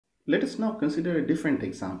Let us now consider a different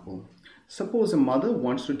example. Suppose a mother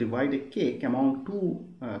wants to divide a cake among two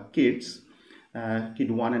kids, kid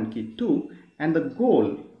 1 and kid 2, and the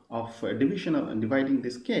goal of dividing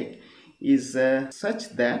this cake is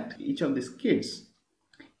such that each of these kids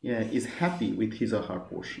is happy with his or her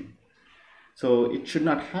portion. So it should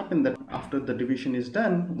not happen that after the division is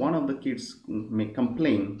done, one of the kids may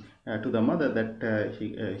complain to the mother that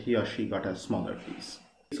he or she got a smaller piece.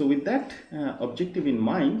 So with that objective in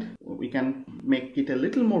mind, we can make it a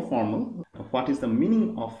little more formal. What is the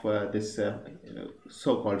meaning of this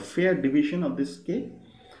so-called fair division of this cake?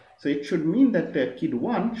 So it should mean that kid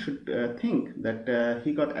 1 should think that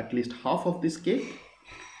he got at least half of this cake,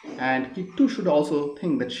 and kid 2 should also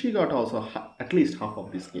think that she got also at least half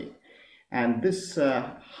of this cake. And this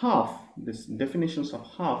half, this definitions of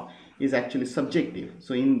half, is actually subjective.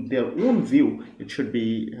 So in their own view, it should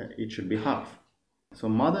be half. So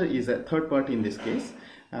mother is a third party in this case,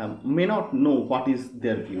 may not know what is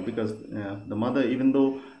their view, because the mother, even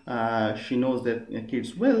though she knows that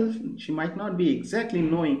kids well, she might not be exactly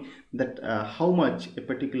knowing that how much a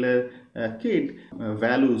particular kid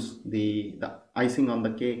values the icing on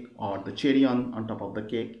the cake or the cherry on top of the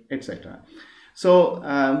cake, etc. So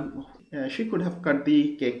she could have cut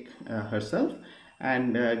the cake herself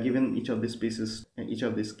and given each of these pieces, each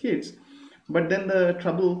of these kids. But then the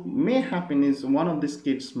trouble may happen is one of these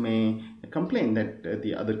kids may complain that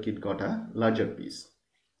the other kid got a larger piece.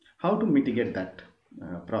 How to mitigate that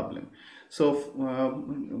problem? So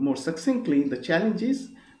more succinctly, the challenge is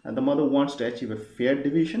the mother wants to achieve a fair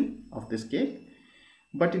division of this cake,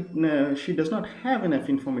 but she does not have enough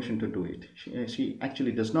information to do it. She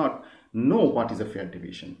actually does not know what is a fair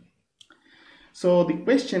division. So the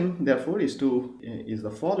question therefore is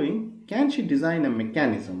the following: can she design a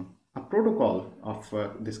mechanism, a protocol of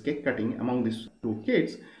this cake cutting among these two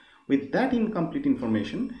kids with that incomplete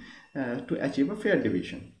information to achieve a fair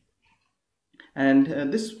division? And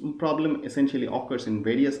this problem essentially occurs in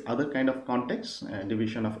various other kind of contexts,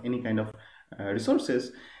 division of any kind of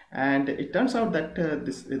resources, and it turns out that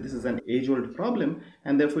this is an age-old problem,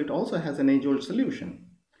 and therefore it also has an age-old solution.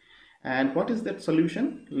 And what is that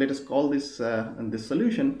solution? Let us call this this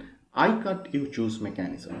solution I cut you choose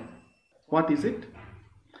mechanism. What is it?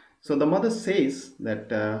 So the mother says that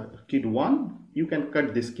kid 1, you can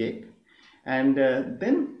cut this cake, and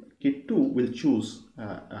then kid 2 will choose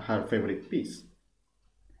her favorite piece.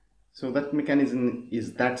 So that mechanism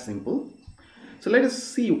is that simple. So let us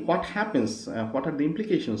see what happens, what are the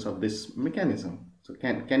implications of this mechanism. So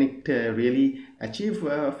can it really achieve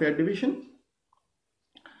fair division?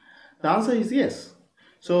 The answer is yes.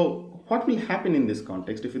 So what will happen in this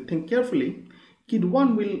context? If you think carefully, kid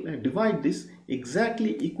 1 will divide this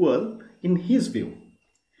exactly equal in his view.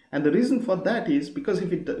 And the reason for that is because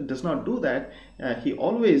if it does not do that, he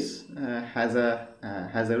always has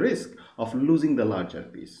a risk of losing the larger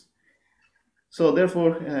piece. So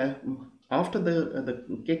therefore, after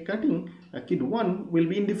the cake cutting, kid 1 will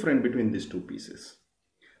be indifferent between these two pieces.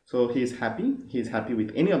 So he is happy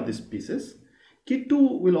with any of these pieces. Kid 2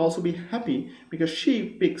 will also be happy because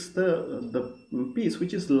she picks the piece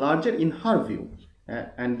which is larger in her view,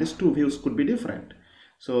 and these two views could be different.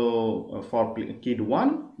 So for kid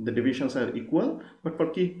 1, the divisions are equal, but for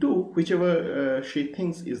kid 2, whichever she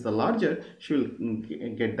thinks is the larger, she will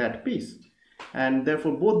get that piece. And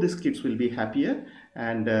therefore both these kids will be happier,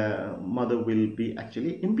 and mother will be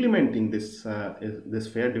actually implementing this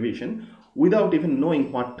fair division without even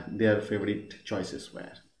knowing what their favorite choices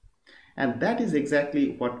were. And that is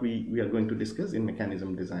exactly what we are going to discuss in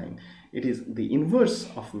mechanism design. It is the inverse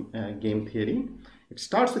of game theory. It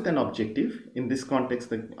starts with an objective. In this context,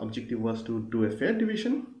 the objective was to do a fair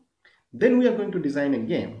division. Then we are going to design a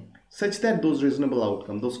game such that those reasonable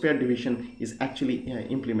outcomes, those fair division is actually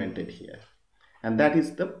implemented here. And that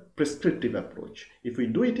is the prescriptive approach. If we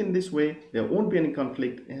do it in this way, there won't be any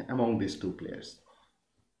conflict among these two players.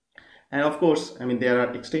 And of course, I mean, there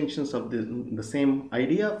are extensions of the same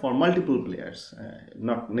idea for multiple players,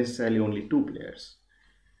 not necessarily only two players.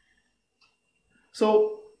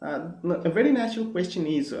 So a very natural question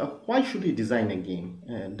is, why should we design a game?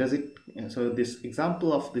 So this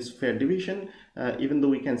example of this fair division, even though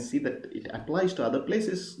we can see that it applies to other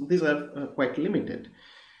places, these are quite limited.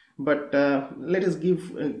 But let us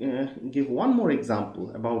give one more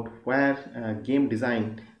example about where game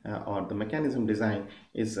design or the mechanism design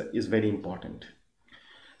is very important.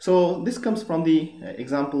 So this comes from the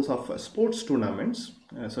examples of sports tournaments.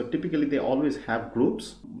 So typically they always have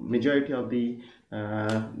groups. Majority of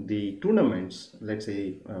the tournaments, let's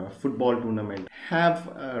say football tournament, have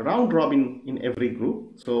a round robin in every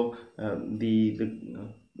group. So the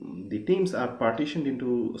the teams are partitioned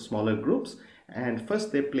into smaller groups, and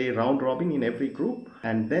first they play round robin in every group,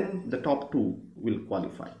 and then the top two will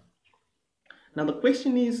qualify. Now the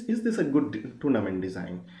question is this a good tournament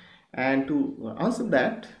design? And to answer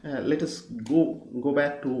that, let us go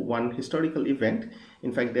back to one historical event.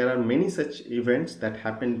 In fact, there are many such events that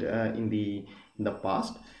happened in the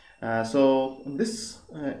past. So this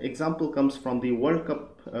example comes from the World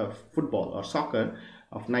Cup football or soccer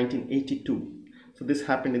of 1982. So this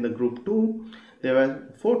happened in the group 2. There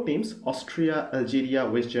were 4 teams: Austria, Algeria,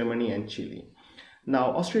 West Germany and Chile.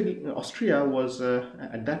 Now Austria was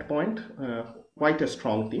at that point quite a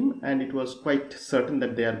strong team, and it was quite certain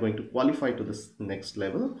that they are going to qualify to this next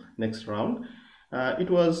round. It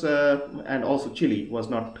was and also Chile was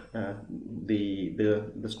not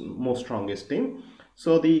the most strongest team.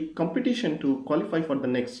 So the competition to qualify for the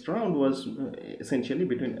next round was essentially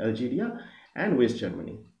between Algeria and West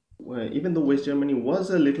Germany. Even though West Germany was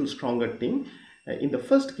a little stronger team, in the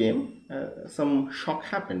first game some shock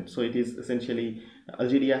happened. So it is essentially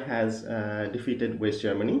Algeria has defeated West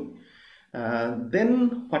Germany.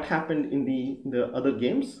 Then what happened in the other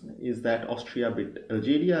games is that Austria beat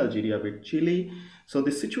Algeria, Algeria beat Chile. So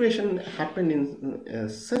the situation happened in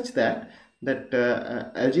such that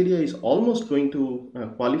Algeria is almost going to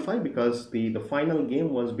qualify, because the final game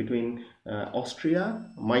was between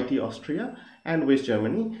mighty Austria and West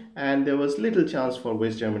Germany, and there was little chance for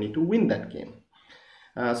West Germany to win that game.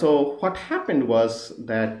 So what happened was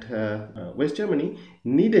that West Germany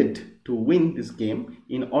needed to win this game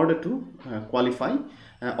in order to qualify.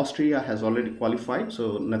 Austria has already qualified,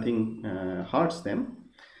 so nothing hurts them.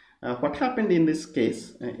 What happened in this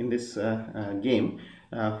case, in this game,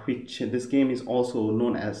 which this game is also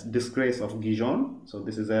known as Disgrace of Gijon. So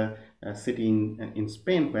this is a city in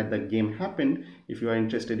Spain where the game happened. If you are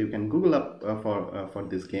interested, you can Google up for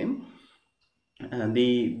this game.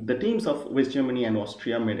 The teams of West Germany and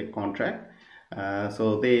Austria made a contract.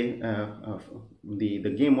 So the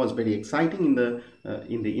game was very exciting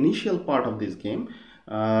in the initial part of this game.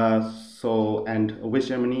 And West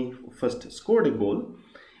Germany first scored a goal,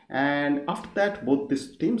 and after that both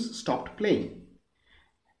these teams stopped playing.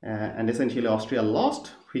 And essentially Austria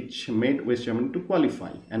lost, which made West Germany to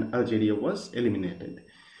qualify, and Algeria was eliminated.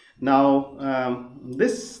 Now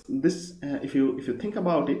this if you think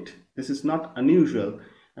about it, this is not unusual,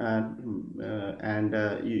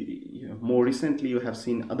 more recently you have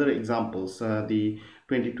seen other examples. The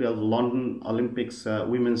 2012 London Olympics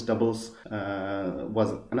women's doubles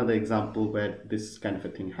was another example where this kind of a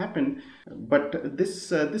thing happened. But this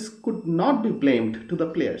could not be blamed to the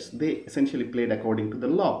players. They essentially played according to the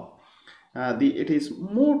law. It is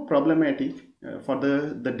more problematic for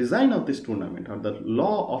the design of this tournament, or the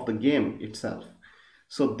law of the game itself.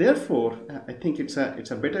 So therefore, I think it's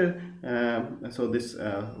a better. So this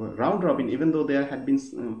round robin, even though there had been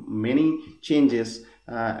many changes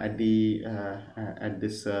at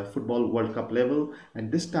this football World Cup level,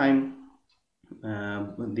 at this time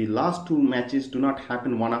the last 2 matches do not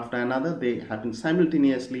happen one after another. They happen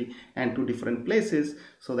simultaneously and to different places,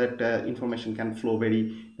 so that information can flow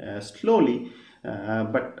very slowly.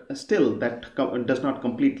 But still, that does not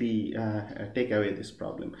completely take away this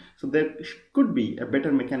problem. So there could be a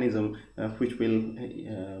better mechanism which will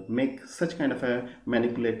make such kind of a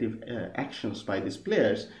manipulative actions by these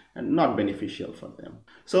players and not beneficial for them.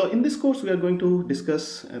 So in this course, we are going to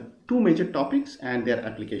discuss 2 major topics and their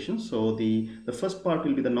applications. So the first part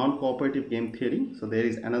will be the non-cooperative game theory. So there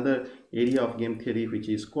is another area of game theory which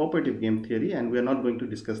is cooperative game theory, and we are not going to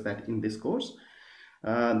discuss that in this course.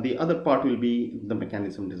 The other part will be the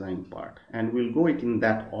mechanism design part, and we'll go it in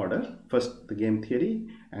that order. First the game theory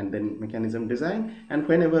and then mechanism design, and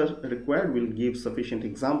whenever required we'll give sufficient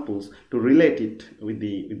examples to relate it with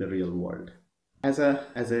the real world. As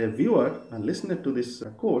a viewer, a listener to this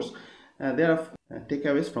course, there are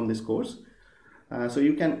takeaways from this course. So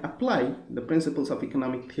you can apply the principles of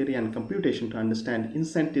economic theory and computation to understand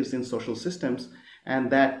incentives in social systems, and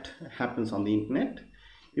that happens on the internet.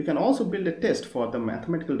 You can also build a test for the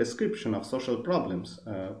mathematical description of social problems,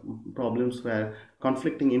 problems where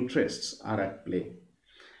conflicting interests are at play.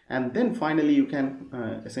 And then finally, you can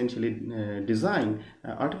essentially design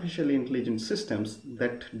artificially intelligent systems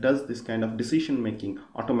that does this kind of decision making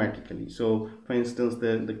automatically. So for instance,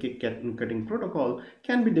 the cake cutting protocol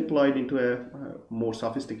can be deployed into a more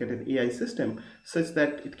sophisticated AI system such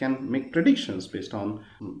that it can make predictions based on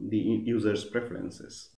the user's preferences.